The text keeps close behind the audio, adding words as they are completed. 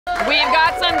We've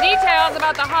got some details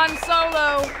about the Han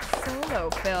Solo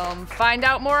film. Find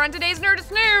out more on today's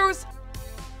Nerdist News.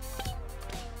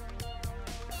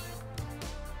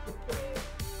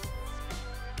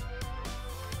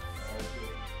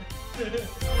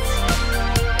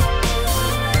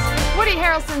 Woody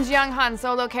Harrelson's young Han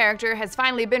Solo character has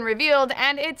finally been revealed,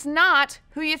 and it's not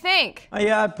who you think.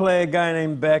 Yeah, I play a guy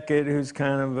named Beckett who's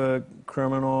kind of a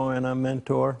criminal and a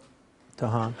mentor to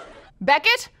Han.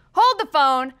 Beckett? Hold the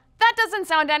phone. That doesn't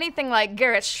sound anything like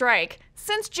Garrett Shrike.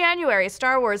 Since January,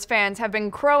 Star Wars fans have been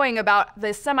crowing about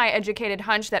the semi-educated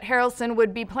hunch that Harrelson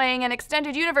would be playing an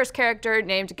extended universe character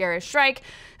named Garrett Shrike,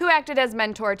 who acted as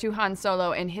mentor to Han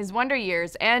Solo in his Wonder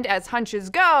Years. And as hunches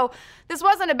go, this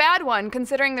wasn't a bad one,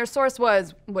 considering their source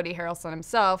was Woody Harrelson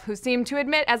himself, who seemed to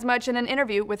admit as much in an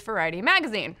interview with Variety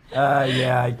magazine.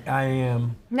 Yeah, I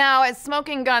am. Now, as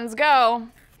smoking guns go,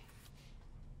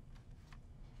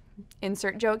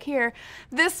 insert joke here,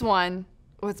 this one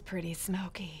was pretty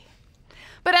smoky.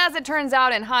 But as it turns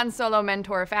out, in Han Solo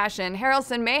mentor fashion,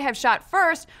 Harrelson may have shot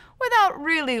first without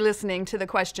really listening to the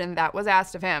question that was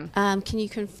asked of him. Can you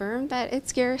confirm that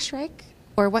it's Garrett Shrike?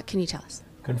 Or what can you tell us?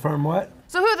 Confirm what?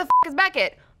 So who the f is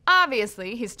Beckett?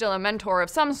 Obviously, he's still a mentor of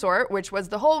some sort, which was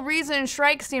the whole reason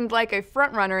Shrike seemed like a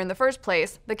frontrunner in the first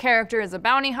place. The character is a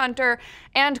bounty hunter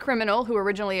and criminal who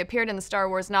originally appeared in the Star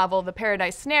Wars novel The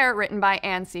Paradise Snare, written by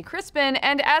Anne C. Crispin,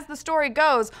 and as the story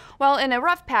goes, while in a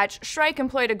rough patch, Shrike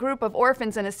employed a group of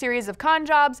orphans in a series of con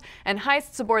jobs and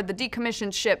heists aboard the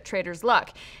decommissioned ship Trader's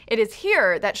Luck. It is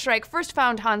here that Shrike first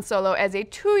found Han Solo as a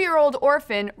 2-year-old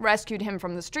orphan, rescued him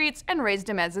from the streets, and raised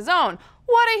him as his own.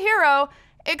 What a hero!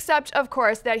 Except, of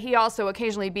course, that he also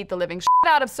occasionally beat the living shit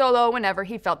out of Solo whenever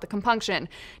he felt the compunction.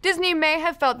 Disney may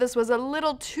have felt this was a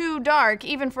little too dark,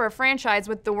 even for a franchise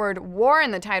with the word war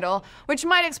in the title, which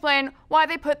might explain why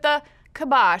they put the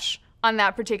kibosh on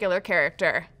that particular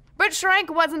character. But Shrike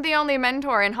wasn't the only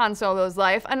mentor in Han Solo's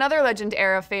life. Another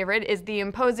Legend-era favorite is the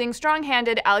imposing,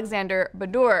 strong-handed Alexander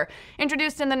Badur.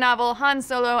 Introduced in the novel Han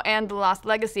Solo and the Lost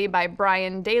Legacy by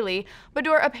Brian Daley,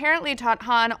 Badur apparently taught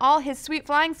Han all his sweet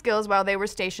flying skills while they were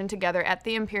stationed together at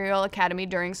the Imperial Academy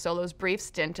during Solo's brief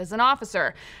stint as an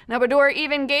officer. Now, Badur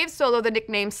even gave Solo the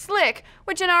nickname Slick,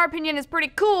 which in our opinion is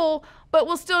pretty cool, but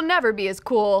will still never be as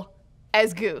cool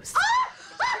as Goose.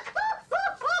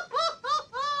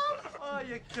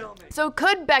 You kill me. So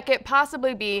could Beckett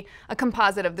possibly be a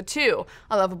composite of the two?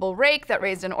 A lovable rake that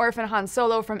raised an orphan Han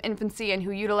Solo from infancy and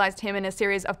who utilized him in a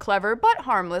series of clever but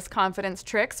harmless confidence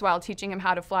tricks while teaching him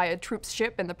how to fly a troop's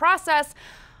ship in the process,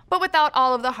 but without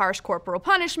all of the harsh corporal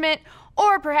punishment.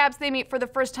 Or perhaps they meet for the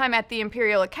first time at the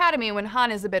Imperial Academy when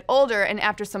Han is a bit older, and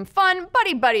after some fun,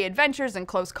 buddy-buddy adventures and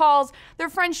close calls, their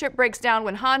friendship breaks down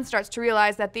when Han starts to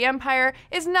realize that the Empire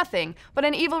is nothing but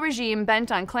an evil regime bent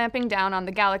on clamping down on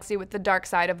the galaxy with the dark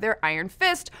side of their iron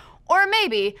fist. Or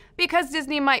maybe, because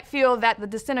Disney might feel that the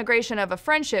disintegration of a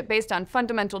friendship based on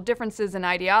fundamental differences in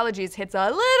ideologies hits a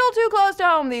little too close to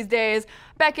home these days,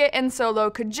 Beckett and Solo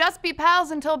could just be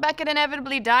pals until Beckett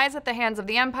inevitably dies at the hands of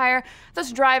the Empire,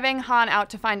 thus driving Han out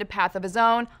to find a path of his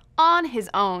own, on his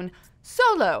own,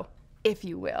 solo, if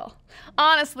you will.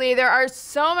 Honestly, there are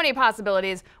so many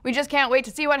possibilities. We just can't wait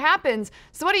to see what happens.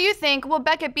 So what do you think? Will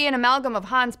Beckett be an amalgam of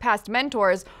Han's past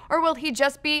mentors, or will he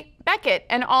just be Beckett,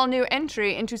 an all-new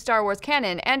entry into Star Wars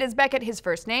canon? And is Beckett his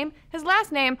first name, his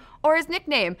last name, or his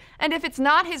nickname? And if it's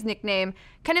not his nickname,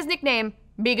 can his nickname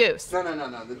be Goose?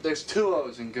 No. There's 2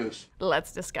 O's in Goose.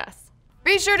 Let's discuss.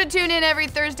 Be sure to tune in every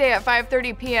Thursday at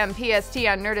 5:30 p.m. PST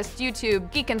on Nerdist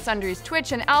YouTube, Geek and Sundry's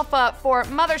Twitch, and Alpha for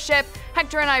Mothership.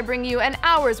 Hector and I bring you an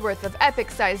hour's worth of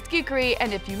epic-sized geekery,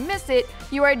 and if you miss it,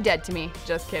 you are dead to me.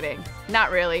 Just kidding.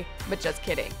 Not really, but just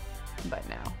kidding. But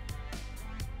no.